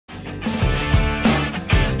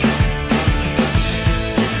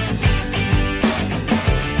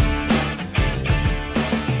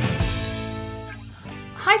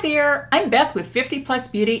there, I'm Beth with 50 Plus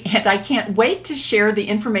Beauty, and I can't wait to share the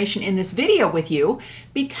information in this video with you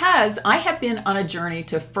because I have been on a journey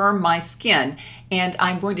to firm my skin, and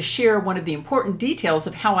I'm going to share one of the important details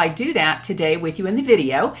of how I do that today with you in the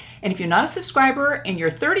video. And if you're not a subscriber and you're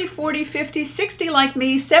 30, 40, 50, 60 like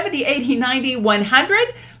me, 70, 80, 90, 100,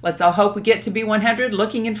 let's all hope we get to be 100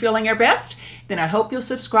 looking and feeling our best, then I hope you'll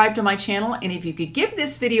subscribe to my channel. And if you could give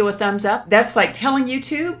this video a thumbs up, that's like telling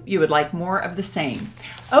YouTube you would like more of the same.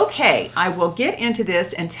 Okay, I will get into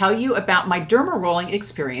this and tell you about my derma rolling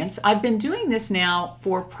experience. I've been doing this now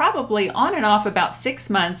for probably on and off about 6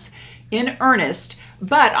 months in earnest,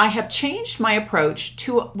 but I have changed my approach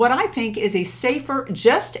to what I think is a safer,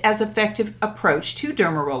 just as effective approach to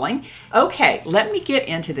derma rolling. Okay, let me get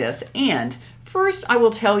into this. And first, I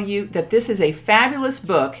will tell you that this is a fabulous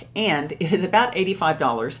book and it is about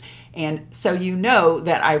 $85. And so you know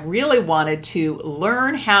that I really wanted to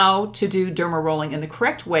learn how to do derma rolling in the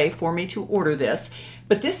correct way for me to order this.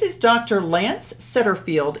 But this is Dr. Lance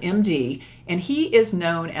Setterfield, MD, and he is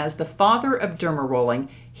known as the father of derma rolling.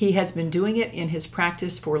 He has been doing it in his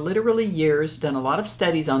practice for literally years, done a lot of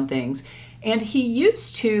studies on things, and he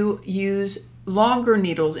used to use longer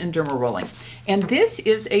needles in derma rolling. And this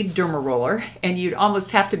is a derma roller, and you'd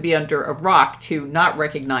almost have to be under a rock to not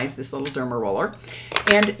recognize this little derma roller.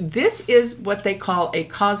 And this is what they call a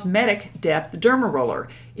cosmetic depth derma roller.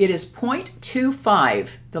 It is 0.25.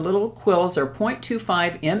 The little quills are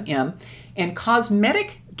 0.25 mm, and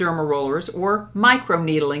cosmetic derma rollers or micro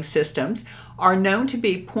needling systems are known to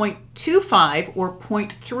be 0.25 or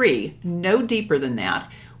 0.3, no deeper than that.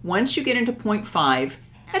 Once you get into 0.5,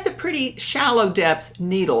 that's a pretty shallow depth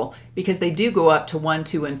needle because they do go up to 1,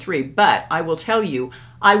 2, and 3. But I will tell you,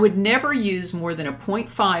 I would never use more than a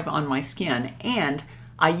 0.5 on my skin. And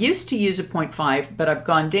I used to use a 0.5, but I've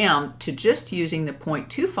gone down to just using the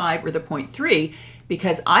 0.25 or the 0.3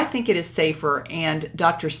 because I think it is safer, and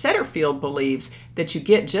Dr. Setterfield believes that you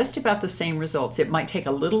get just about the same results. It might take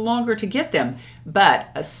a little longer to get them, but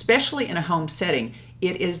especially in a home setting,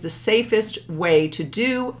 it is the safest way to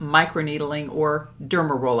do microneedling or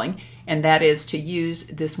derma rolling, and that is to use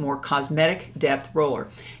this more cosmetic depth roller.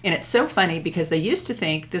 And it's so funny because they used to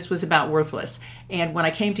think this was about worthless. And when I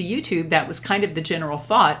came to YouTube, that was kind of the general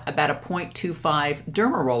thought about a 0.25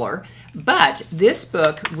 derma roller. But this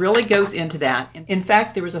book really goes into that. In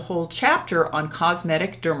fact, there was a whole chapter on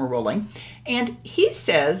cosmetic derma rolling. And he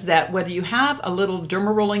says that whether you have a little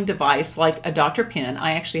derma rolling device like a Dr. Pen,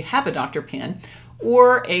 I actually have a Dr. Pen,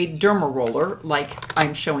 or a derma roller like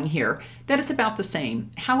I'm showing here, that it's about the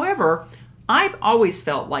same. However, I've always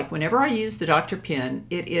felt like whenever I use the Dr. Pen,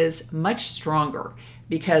 it is much stronger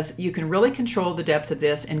because you can really control the depth of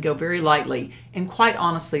this and go very lightly. And quite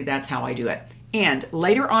honestly, that's how I do it. And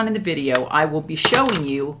later on in the video, I will be showing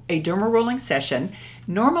you a derma rolling session.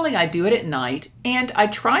 Normally I do it at night, and I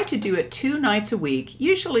try to do it 2 nights a week,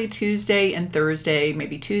 usually Tuesday and Thursday,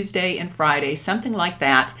 maybe Tuesday and Friday, something like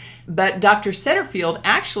that. But Dr. Setterfield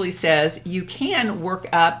actually says you can work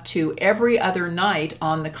up to every other night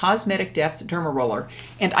on the cosmetic depth derma roller.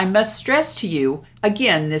 And I must stress to you,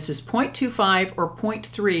 again, this is 0.25 or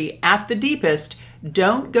 0.3 at the deepest.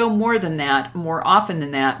 Don't go more than that, more often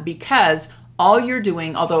than that, because all you're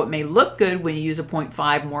doing, although it may look good when you use a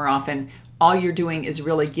 0.5 more often, all you're doing is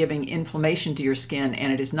really giving inflammation to your skin,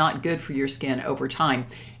 and it is not good for your skin over time.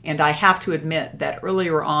 And I have to admit that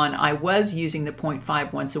earlier on, I was using the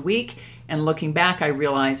 0.5 once a week, and looking back, I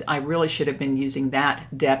realized I really should have been using that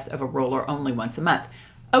depth of a roller only once a month.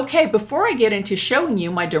 Okay, before I get into showing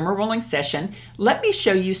you my derma rolling session, let me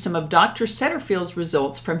show you some of Dr. Setterfield's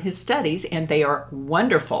results from his studies, and they are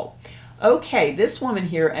wonderful. Okay, this woman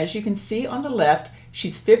here, as you can see on the left,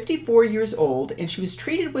 she's 54 years old, and she was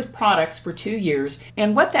treated with products for 2 years.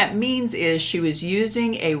 And what that means is she was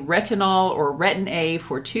using a retinol or Retin-a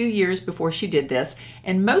for 2 years before she did this.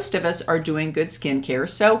 And most of us are doing good skincare,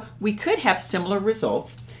 so we could have similar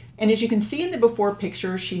results. And as you can see in the before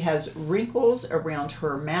picture, she has wrinkles around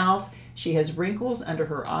her mouth. She has wrinkles under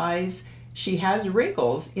her eyes. She has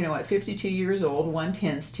wrinkles, you know, at 52 years old, one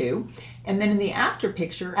tends to. And then in the after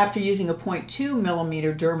picture, after using a 0.2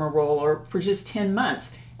 millimeter derma roller for just 10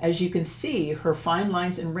 months, as you can see, her fine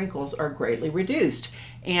lines and wrinkles are greatly reduced.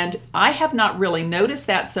 And I have not really noticed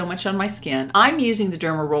that so much on my skin. I'm using the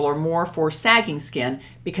derma roller more for sagging skin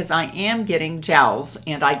because I am getting jowls,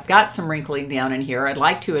 and I've got some wrinkling down in here. I'd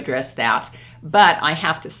like to address that. But I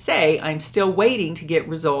have to say, I'm still waiting to get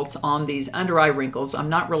results on these under eye wrinkles. I'm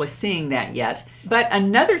not really seeing that yet. But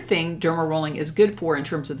another thing derma rolling is good for in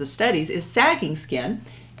terms of the studies is sagging skin.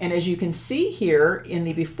 And as you can see here in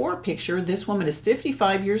the before picture, this woman is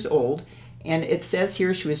 55 years old, And it says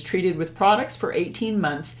here she was treated with products for 18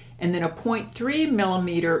 months and then a 0.3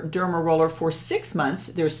 millimeter derma roller for 6 months.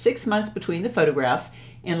 There's 6 months between the photographs.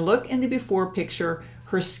 And look in the before picture,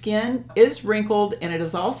 her skin is wrinkled and it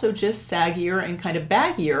is also just saggier and kind of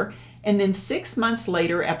baggier. And then 6 months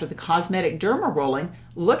later, after the Cosmetic Derma rolling,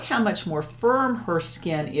 look how much more firm her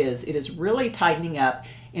skin is. It is really tightening up,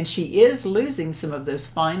 and she is losing some of those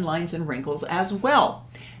fine lines and wrinkles as well.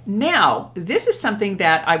 Now, this is something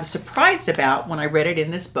that I was surprised about when I read it in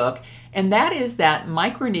this book, and that is that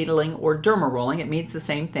microneedling or derma rolling, it means the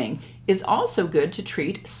same thing, is also good to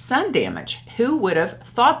treat sun damage. Who would have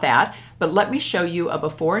thought that? But let me show you a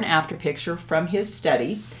before and after picture from his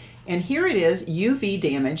study. And here it is, UV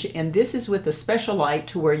damage, and this is with a special light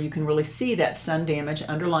to where you can really see that sun damage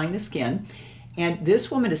underlying the skin. And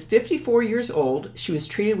this woman is 54 years old. She was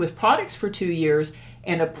treated with products for 2 years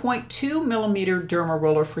and a 0.2 millimeter derma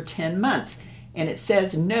roller for 10 months. And it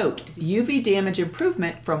says, note, UV damage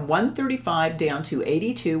improvement from 135 down to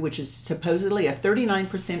 82, which is supposedly a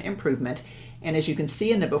 39% improvement. And as you can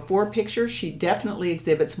see in the before picture, she definitely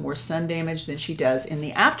exhibits more sun damage than she does in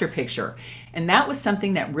the after picture. And that was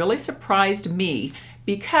something that really surprised me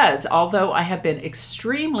because although I have been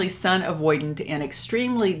extremely sun avoidant and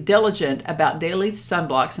extremely diligent about daily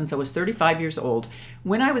sunblock since I was 35 years old,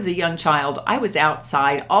 when I was a young child, I was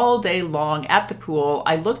outside all day long at the pool.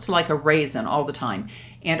 I looked like a raisin all the time.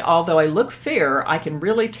 And although I look fair, I can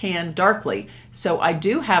really tan darkly. So I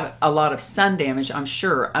do have a lot of sun damage, I'm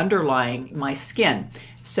sure, underlying my skin.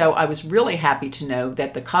 So I was really happy to know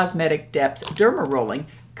that the Cosmetic Depth Derma Rolling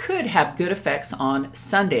could have good effects on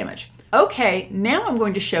sun damage. Okay, now I'm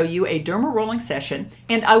going to show you a derma rolling session,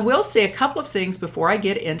 and I will say a couple of things before I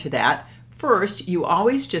get into that. First, you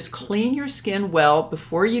always just clean your skin well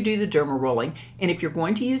before you do the derma rolling, and if you're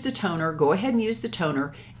going to use a toner, go ahead and use the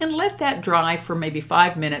toner and let that dry for maybe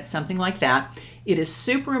 5 minutes, something like that. It is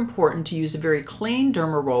super important to use a very clean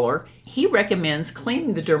derma roller. He recommends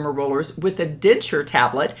cleaning the derma rollers with a denture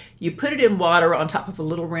tablet. You put it in water on top of a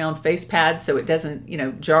little round face pad so it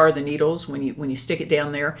doesn't, jar the needles when you stick it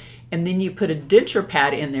down there. And then you put a denture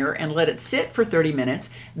pad in there and let it sit for 30 minutes.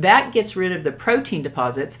 That gets rid of the protein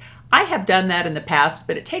deposits. I have done that in the past,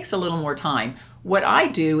 but it takes a little more time. What I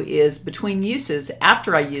do is between uses,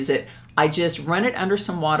 after I use it, I just run it under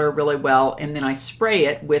some water really well, and then I spray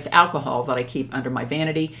it with alcohol that I keep under my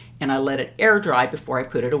vanity, and I let it air dry before I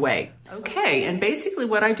put it away. Okay, and basically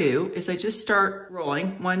what I do is I just start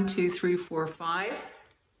rolling 1, 2, 3, 4, 5.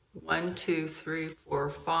 1, 2, 3, 4,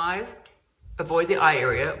 5. Avoid the eye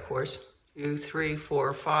area, of course. 2, 3,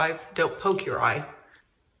 4, 5. Don't poke your eye,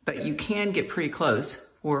 but you can get pretty close.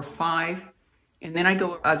 4, 5, and then I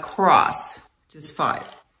go across, just 5.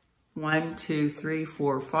 1, 2, 3,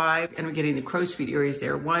 4, 5, and we're getting the crow's feet areas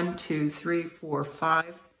there. 1, 2, 3, 4,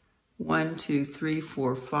 5. 1, 2, 3,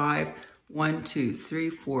 4, 5. 1, 2, 3,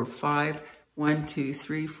 4, 5. 1, 2,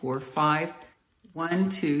 3, 4, 5. 1,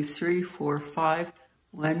 2, 3, 4, 5.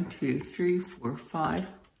 1, 2, 3, 4, 5.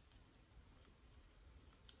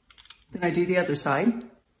 Then I do the other side.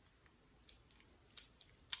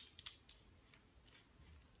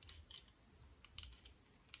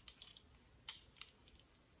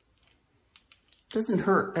 Doesn't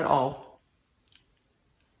hurt at all.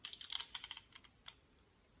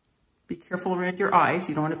 Be careful around your eyes.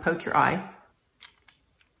 You don't want to poke your eye.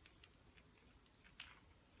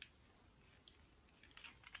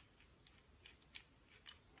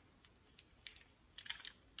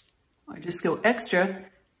 I just go extra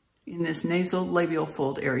in this nasal labial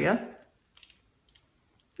fold area.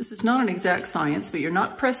 This is not an exact science, but you're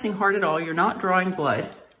not pressing hard at all. You're not drawing blood.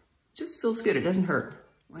 It just feels good. It doesn't hurt.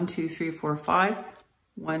 1, 2, 3, 4, 5.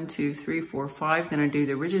 1, 2, 3, 4, 5. Then I do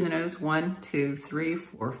the ridge of the nose. 1, 2, 3,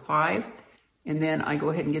 4, 5. And then I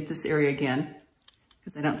go ahead and get this area again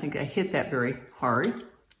because I don't think I hit that very hard.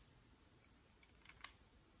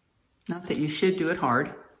 Not that you should do it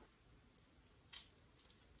hard.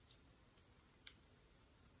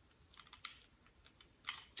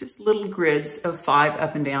 Just little grids of 5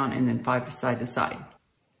 up and down and then 5 side to side.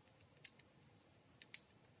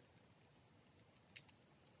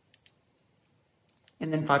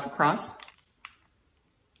 And then 5 across.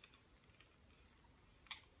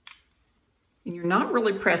 And you're not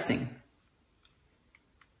really pressing.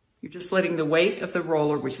 You're just letting the weight of the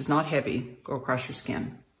roller, which is not heavy, go across your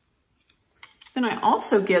skin. Then I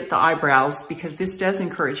also get the eyebrows because this does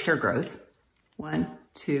encourage hair growth. 1,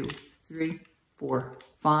 2, 3, 4,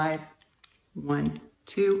 5. 1,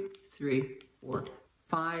 2, 3, 4,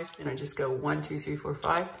 5. Then I just go 1, 2, 3, 4,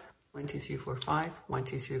 5. 1, 2, 3, 4, 5. 1,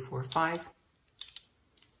 2, 3, 4, 5.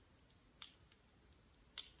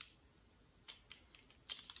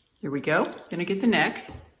 There we go. Then I get the neck.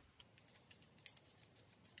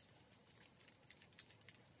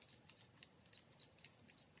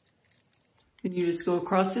 And you just go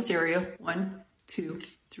across this area, 1, 2,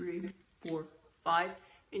 3, 4, 5.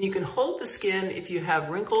 And you can hold the skin if you have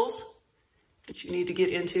wrinkles that you need to get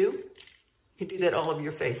into. You can do that all over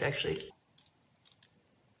your face, actually.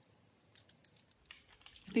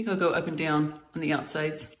 I think I'll go up and down on the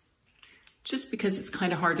outsides, just because it's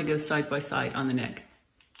kind of hard to go side by side on the neck.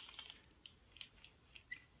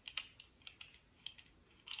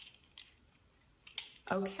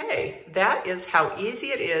 Okay, that is how easy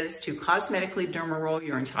it is to cosmetically derma roll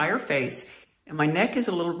your entire face. And my neck is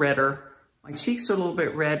a little redder, my cheeks are a little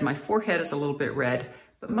bit red, my forehead is a little bit red,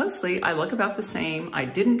 but mostly I look about the same. I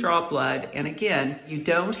didn't draw blood, and again, you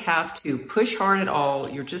don't have to push hard at all.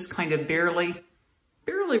 You're just kind of barely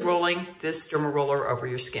rolling this derma roller over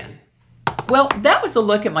your skin. Well, that was a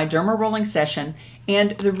look at my derma rolling session,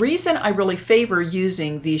 and the reason I really favor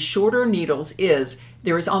using these shorter needles is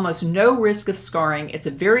there is almost no risk of scarring. It's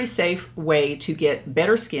a very safe way to get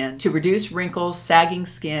better skin, to reduce wrinkles, sagging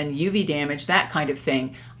skin, UV damage, that kind of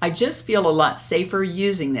thing. I just feel a lot safer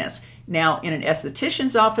using this. Now, in an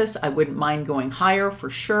esthetician's office, I wouldn't mind going higher for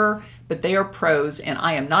sure, but they are pros and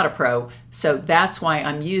I am not a pro, so that's why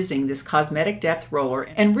I'm using this Cosmetic Depth Roller.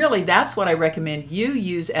 And really, that's what I recommend you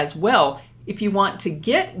use as well if you want to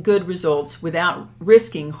get good results without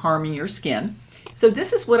risking harming your skin. So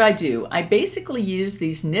this is what I do. I basically use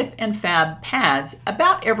these Nip and Fab pads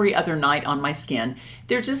about every other night on my skin.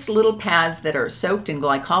 They're just little pads that are soaked in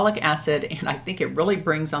glycolic acid, and I think it really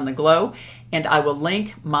brings on the glow. And I will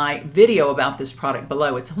link my video about this product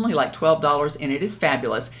below. It's only like $12 and it is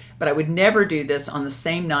fabulous, but I would never do this on the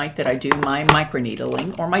same night that I do my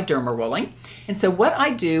microneedling or my derma rolling. And so what I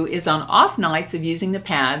do is on off nights of using the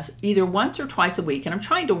pads, either once or twice a week, and I'm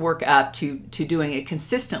trying to work up to doing it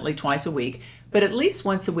consistently twice a week, but at least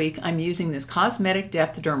once a week I'm using this Cosmetic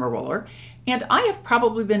Depth Derma Roller. And I have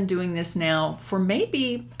probably been doing this now for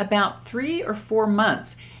maybe about 3 or 4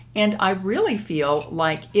 months. And I really feel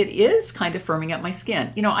like it is kind of firming up my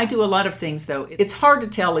skin. You know, I do a lot of things though. It's hard to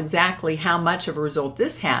tell exactly how much of a result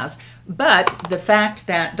this has, but the fact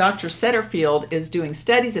that Dr. Setterfield is doing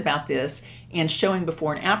studies about this and showing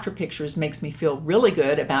before and after pictures makes me feel really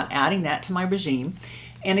good about adding that to my regime.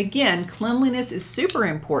 And again, cleanliness is super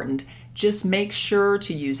important. Just make sure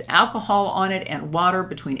to use alcohol on it and water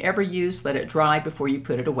between every use. Let it dry before you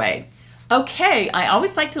put it away. Okay, I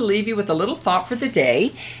always like to leave you with a little thought for the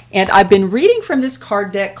day, and I've been reading from this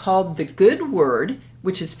card deck called The Good Word,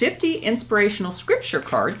 which is 50 inspirational scripture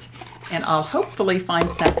cards, and I'll hopefully find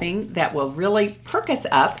something that will really perk us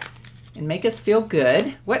up and make us feel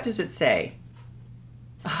good. What does it say?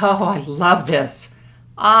 Oh, I love this.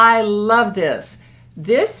 I love this.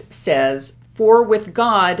 This says, "For with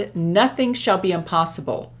God nothing shall be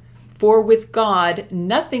impossible." For with God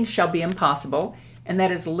nothing shall be impossible, and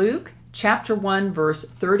that is Luke Chapter 1, verse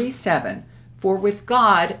 37, "For with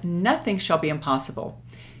God nothing shall be impossible."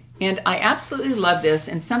 And I absolutely love this,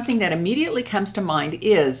 and something that immediately comes to mind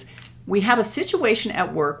is we have a situation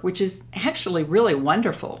at work which is actually really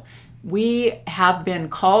wonderful. We have been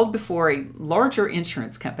called before a larger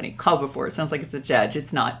insurance company. Called before, it sounds like it's a judge,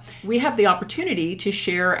 it's not. We have the opportunity to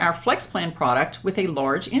share our FlexPlan product with a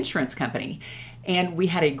large insurance company. And we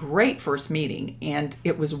had a great first meeting, and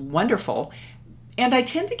it was wonderful. And I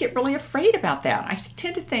tend to get really afraid about that. I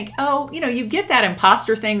tend to think, oh, you know, you get that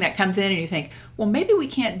imposter thing that comes in and you think, well, maybe we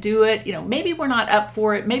can't do it. You know, maybe we're not up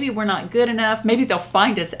for it. Maybe we're not good enough. Maybe they'll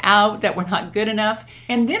find us out that we're not good enough.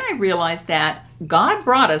 And then I realized that God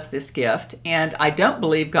brought us this gift, and I don't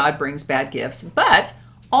believe God brings bad gifts, but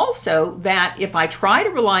also that if I try to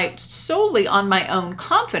rely solely on my own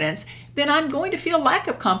confidence, then I'm going to feel lack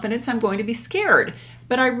of confidence. I'm going to be scared.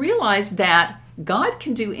 But I realized that God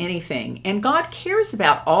can do anything, and God cares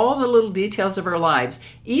about all the little details of our lives,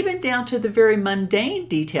 even down to the very mundane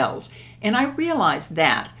details. And I realized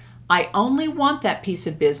that I only want that piece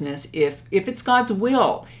of business if it's God's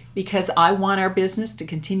will, because I want our business to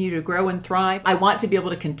continue to grow and thrive. I want to be able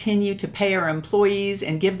to continue to pay our employees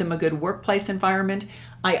and give them a good workplace environment.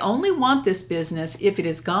 I only want this business if it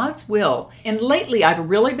is God's will. And lately, I've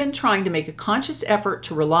really been trying to make a conscious effort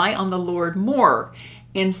to rely on the Lord more.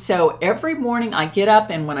 And so every morning I get up,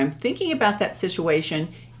 and when I'm thinking about that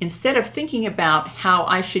situation, instead of thinking about how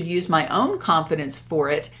I should use my own confidence for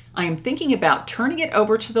it, I am thinking about turning it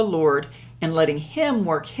over to the Lord and letting Him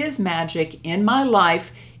work His magic in my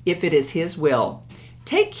life if it is His will.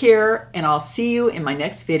 Take care, and I'll see you in my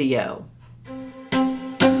next video.